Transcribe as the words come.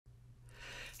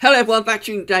Hello everyone, back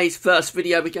to today's first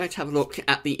video. We're going to have a look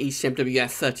at the ECMWF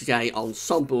 30-day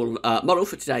ensemble model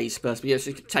for today's first video.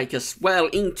 So it could take us well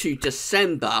into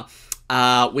December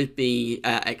with the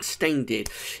extended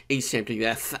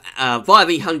ECMWF via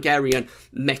the Hungarian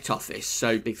Met Office.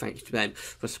 So big thank you to them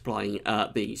for supplying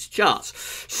these charts.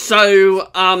 So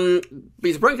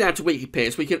these are broken down to weekly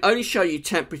pairs. We can only show you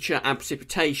temperature and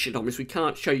precipitation on this. We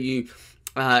can't show you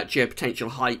geopotential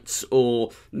heights or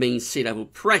mean sea level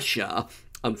pressure,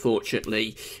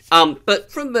 unfortunately.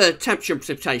 But from the temperature and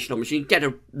precipitation numbers, you can get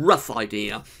a rough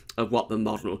idea of what the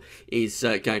model is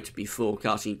going to be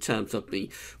forecasting in terms of the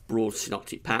broad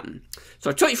synoptic pattern. So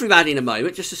I'll talk you through that in a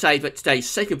moment, just to say that today's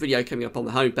second video coming up on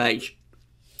the homepage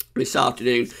this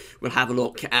afternoon, we'll have a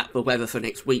look at the weather for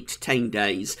next week's 10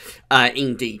 days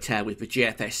in detail with the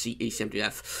GFS,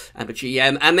 ECMWF and the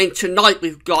GM. And then tonight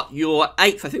we've got your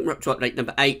 8th, I think we're up to update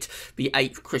number 8, the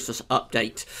 8th Christmas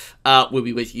update will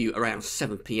be with you around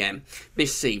 7 PM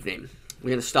this evening.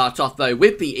 We're going to start off though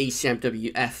with the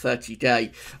ECMWF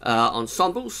 30-day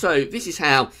ensemble. So this is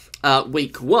how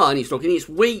week 1 is looking. It's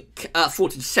week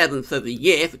 47th of the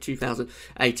year for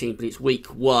 2018, but it's week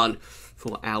 1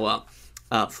 for our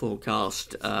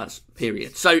forecast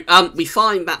period. So we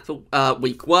find that for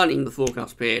week 1 in the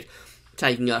forecast period,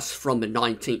 taking us from the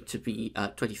 19th to the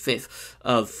 25th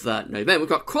of November. We've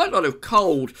got quite a lot of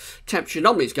cold temperature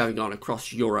anomalies going on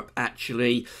across Europe,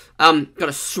 actually. Got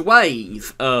a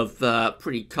swathe of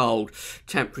pretty cold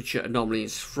temperature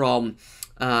anomalies from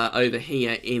over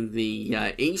here in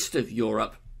the east of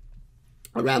Europe,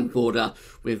 around the border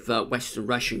with Western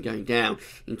Russia going down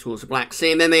in towards the Black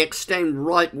Sea, and then they extend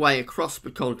right way across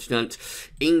the continent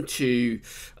into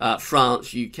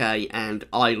France, UK and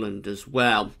Ireland as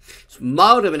well. It's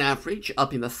milder than average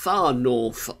up in the far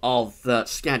north of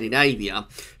Scandinavia,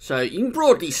 so you can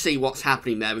broadly see what's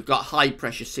happening there. We've got high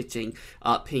pressure sitting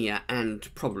up here and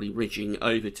probably ridging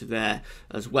over to there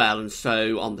as well, and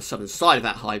so on the southern side of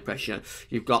that high pressure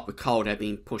you've got the cold air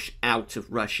being pushed out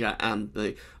of Russia and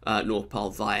the North Pole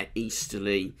via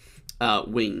easterly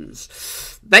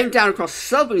winds. Then down across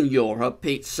southern Europe,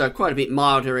 it's quite a bit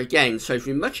milder again. So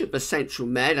through much of the central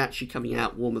Med, actually coming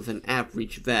out warmer than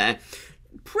average there.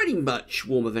 Pretty much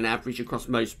warmer than average across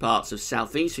most parts of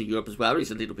southeastern Europe as well.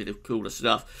 There's a little bit of cooler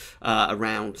stuff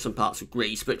around some parts of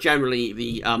Greece, but generally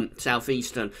the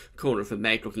southeastern corner of the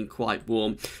Med looking quite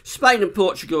warm. Spain and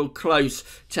Portugal close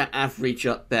to average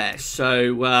up there.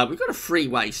 So we've got a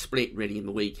three-way split really in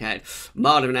the weekend.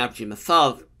 Milder than average in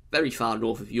the very far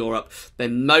north of Europe,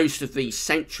 then most of these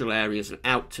central areas and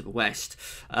out to the west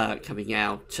coming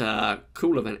out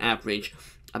cooler than average.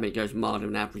 I mean, it goes milder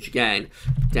than average again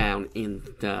down in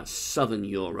southern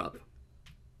Europe.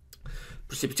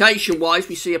 Precipitation-wise,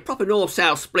 we see a proper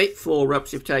north-south split for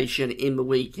precipitation in the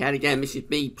weekend. Again, this is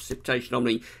the precipitation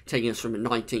anomaly taking us from the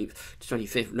 19th to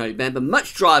 25th of November.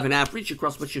 Much drier than average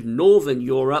across much of northern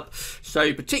Europe,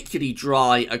 so particularly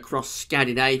dry across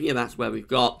Scandinavia. That's where we've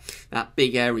got that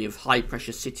big area of high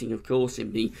pressure sitting, of course,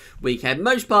 in the weekend.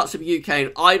 Most parts of the UK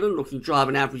and Ireland looking drier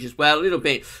than average as well. A little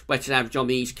bit wetter than average on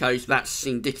the east coast. That's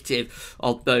indicative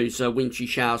of those wintry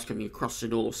showers coming across the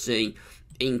North Sea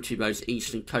into those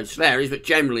eastern coastal areas, but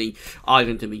generally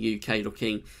Ireland and the UK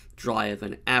looking drier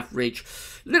than average.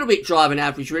 A little bit drier than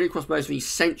average really across most of these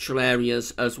central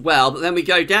areas as well, but then we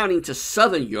go down into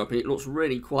southern Europe and it looks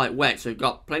really quite wet. So we've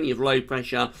got plenty of low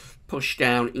pressure pushed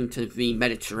down into the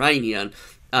Mediterranean.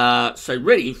 So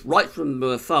really, right from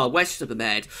the far west of the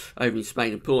Med, over in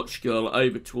Spain and Portugal,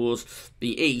 over towards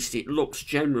the east, it looks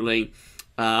generally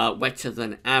wetter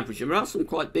than average. And there are some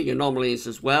quite big anomalies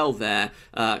as well there.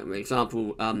 For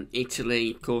example,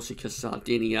 Italy, Corsica,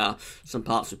 Sardinia, some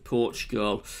parts of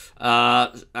Portugal,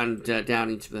 and down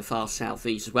into the far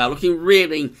southeast as well. Looking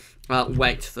really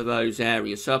wet for those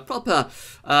areas. So a proper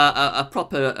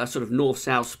sort of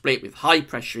north-south split with high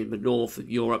pressure in the north of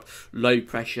Europe, low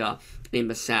pressure in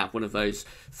the south. One of those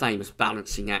famous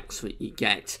balancing acts that you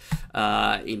get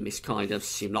in this kind of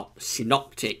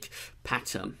synoptic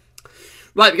pattern.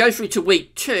 Right, we go through to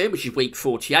week 2, which is week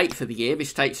 48 for the year.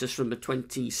 This takes us from the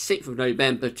 26th of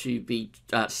November to the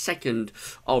 2nd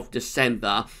of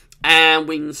December. And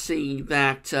we can see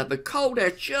that the cold air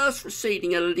just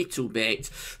receding a little bit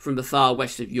from the far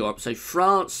west of Europe. So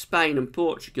France, Spain and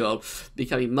Portugal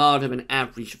becoming milder than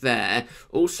average there.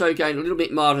 Also going a little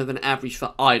bit milder than average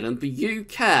for Ireland. The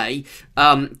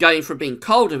UK going from being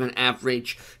colder than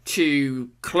average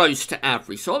to close to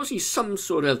average. So obviously some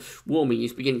sort of warming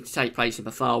is beginning to take place in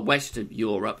the far west of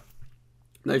Europe.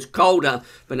 Those colder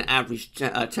than average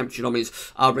temperature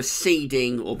anomalies are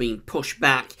receding or being pushed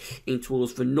back in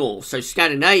towards the north. So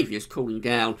Scandinavia is cooling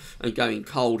down and going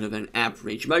colder than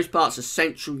average. Most parts of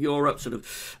Central Europe, sort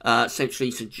of Central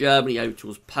Eastern Germany over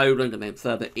towards Poland, and then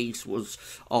further eastwards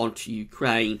onto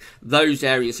Ukraine. Those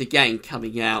areas again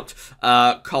coming out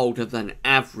colder than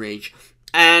average.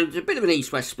 And a bit of an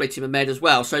east-west split in the Med as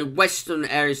well. So western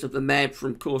areas of the Med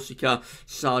from Corsica,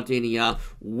 Sardinia,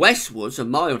 westwards are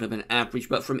milder than average,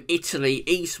 but from Italy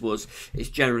eastwards it's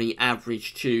generally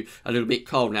average to a little bit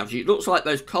colder than average. It looks like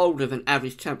those colder than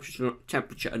average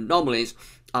temperature anomalies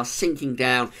are sinking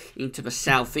down into the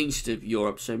southeast of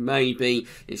Europe, so maybe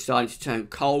it's starting to turn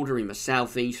colder in the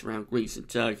southeast around Greece and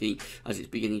Turkey as it's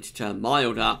beginning to turn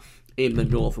milder in the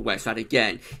north and west. That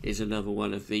again is another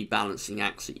one of the balancing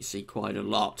acts that you see quite a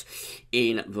lot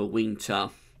in the winter.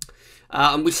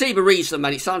 And we see the reason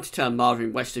that it's starting to turn milder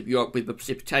in west of Europe with the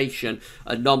precipitation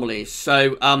anomalies.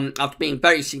 So after being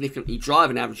very significantly drier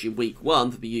than average in week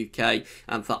 1 for the UK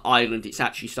and for Ireland, it's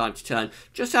actually starting to turn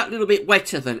just that little bit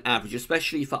wetter than average,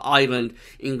 especially for Ireland,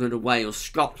 England and Wales.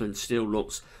 Scotland still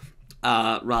looks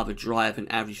rather drier than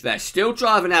average there. Still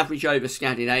drier than average over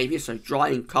Scandinavia, so dry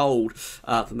and cold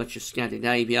for much of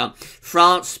Scandinavia.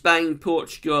 France, Spain,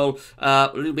 Portugal, a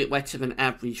little bit wetter than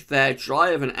average there.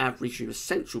 Drier than average in the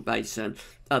central basin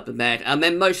of the Med. And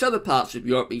then most other parts of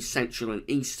Europe, these central and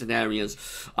eastern areas,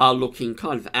 are looking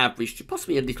kind of average to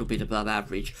possibly a little bit above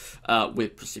average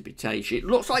with precipitation. It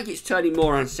looks like it's turning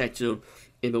more unsettled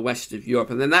in the west of Europe.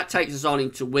 And then that takes us on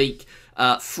into week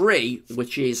 3,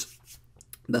 which is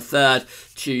the 3rd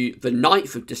to the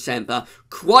 9th of December.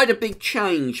 Quite a big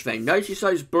change then. Notice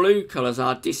those blue colours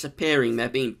are disappearing. They're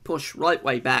being pushed right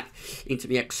way back into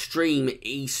the extreme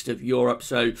east of Europe.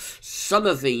 So some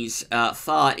of these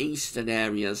far eastern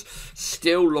areas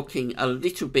still looking a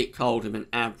little bit colder than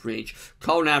average.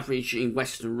 Cold average in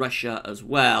western Russia as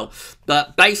well.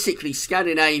 But basically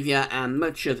Scandinavia and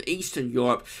much of Eastern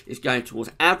Europe is going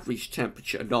towards average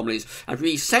temperature anomalies. And for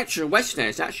the central and western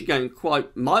areas, it's actually going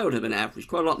quite milder than average.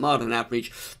 Quite a lot milder than average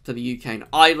for the UK and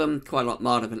Ireland. Quite a lot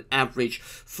milder than average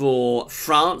for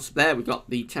France. There we've got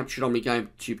the temperature anomaly going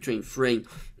to between 3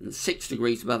 and 6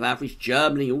 degrees above average.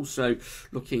 Germany also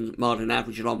looking milder than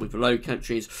average along with the Low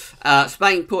Countries.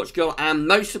 Spain, Portugal and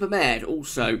most of the Med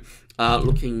also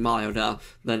looking milder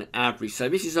than average. So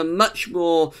this is a much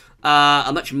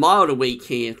milder week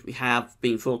here we have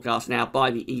been forecast now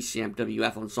by the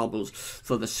ECMWF ensembles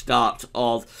for the start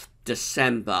of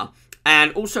December.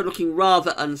 And also looking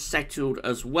rather unsettled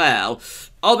as well.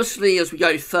 Obviously, as we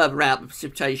go further out, the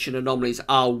precipitation anomalies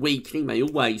are weakening. They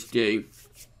always do.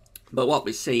 But what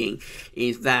we're seeing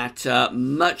is that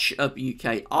much of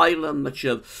UK Ireland, much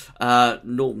of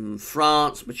northern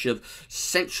France, much of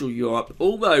Central Europe,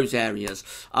 all those areas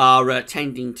are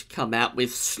tending to come out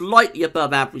with slightly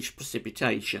above average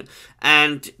precipitation.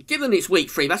 And given it's week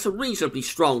 3, that's a reasonably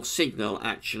strong signal,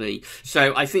 actually.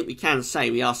 So I think we can say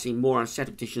we are seeing more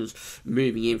unsettled conditions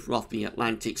moving in from off the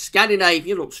Atlantic.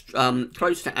 Scandinavia looks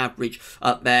close to average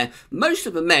up there. Most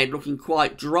of the Med looking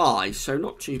quite dry, so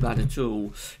not too bad at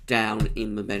all down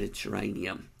in the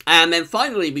Mediterranean. And then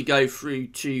finally we go through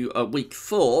to week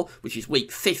 4, which is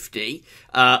week 50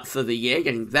 for the year,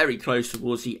 getting very close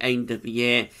towards the end of the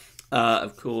year.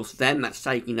 Of course, then that's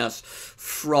taking us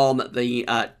from the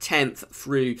 10th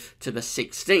through to the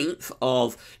 16th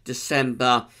of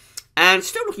December. And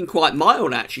still looking quite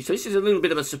mild, actually. So this is a little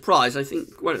bit of a surprise. I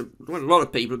think quite a lot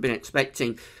of people have been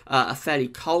expecting a fairly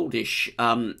coldish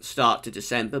start to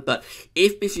December. But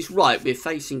if this is right, we're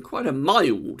facing quite a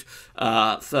mild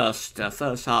first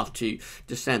half to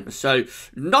December. So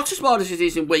not as mild as it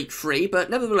is in week 3, but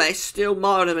nevertheless still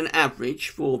milder than average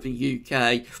for the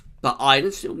UK. But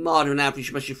Ireland still milder than average,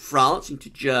 especially France into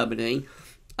Germany.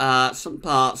 Some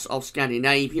parts of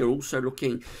Scandinavia are also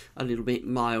looking a little bit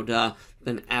milder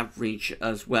than average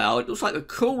as well. It looks like the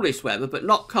coolest weather, but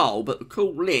not cold, but the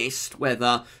coolest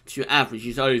weather to average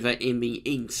is over in the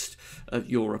east of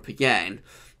Europe again.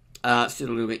 Still a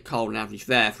little bit cold and average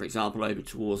there, for example, over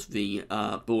towards the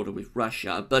border with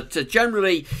Russia. But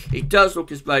generally, it does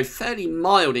look as though fairly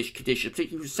mildish conditions,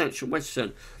 particularly for central and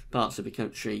western parts of the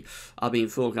country, are being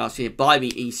forecast here by the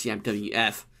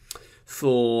ECMWF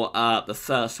for the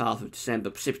first half of December.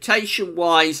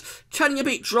 Precipitation-wise, turning a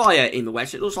bit drier in the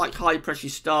west. It looks like high pressure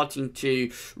is starting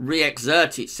to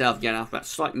re-exert itself again after that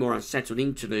slightly more unsettled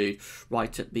interlude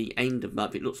right at the end of the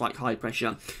month. It looks like high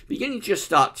pressure beginning to just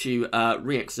start to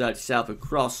re-exert itself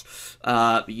across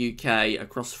the UK,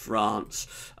 across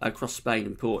France, across Spain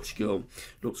and Portugal.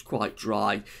 Looks quite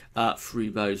dry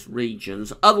through those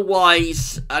regions.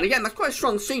 Otherwise, and again, that's quite a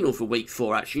strong signal for week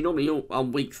 4, actually. Normally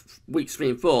on weeks 3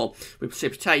 and 4, with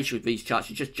precipitation with these charts.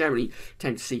 You just generally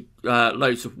tend to see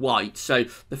loads of white. So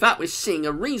the fact we're seeing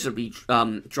a reasonably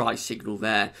dry signal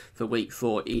there for week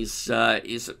 4 is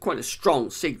quite a strong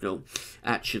signal,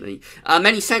 actually.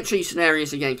 Many central eastern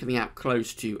areas again coming out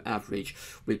close to average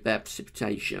with their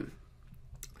precipitation.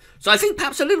 So I think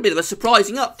perhaps a little bit of a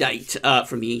surprising update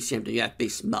from the ECMWF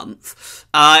this month,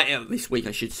 this week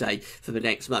I should say, for the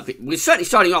next month. We're certainly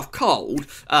starting off cold,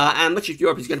 and much of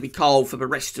Europe is going to be cold for the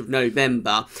rest of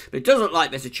November, but it does look like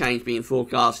there's a change being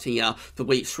forecast here for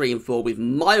weeks 3 and 4, with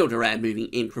milder air moving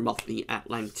in from off the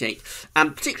Atlantic,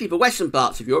 and particularly the western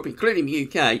parts of Europe, including the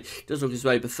UK, it does look as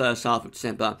though the first half of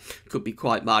December could be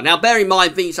quite mild. Now bear in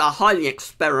mind these are highly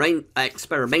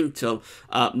experimental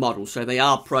models, so they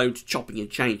are prone to chopping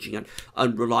and changing and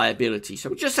unreliability. So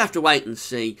we'll just have to wait and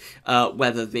see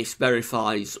whether this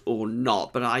verifies or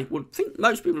not. But I would think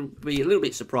most people would be a little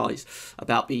bit surprised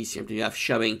about the ECMWF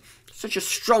showing such a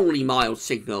strongly mild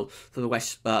signal for the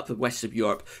west of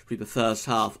Europe through the first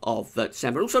half of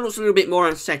December. It also looks a little bit more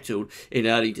unsettled in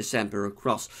early December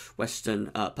across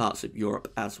western parts of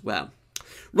Europe as well.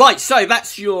 Right, so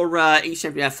that's your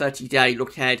ECMWF 30-day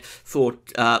look ahead for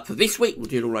this week. We'll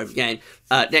do it all over again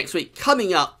next week.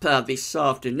 Coming up this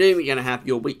afternoon, we're going to have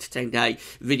your week to 10-day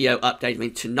video update. I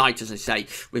mean, tonight, as I say,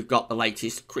 we've got the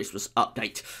latest Christmas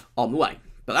update on the way.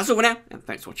 But that's all for now, and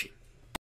thanks for watching.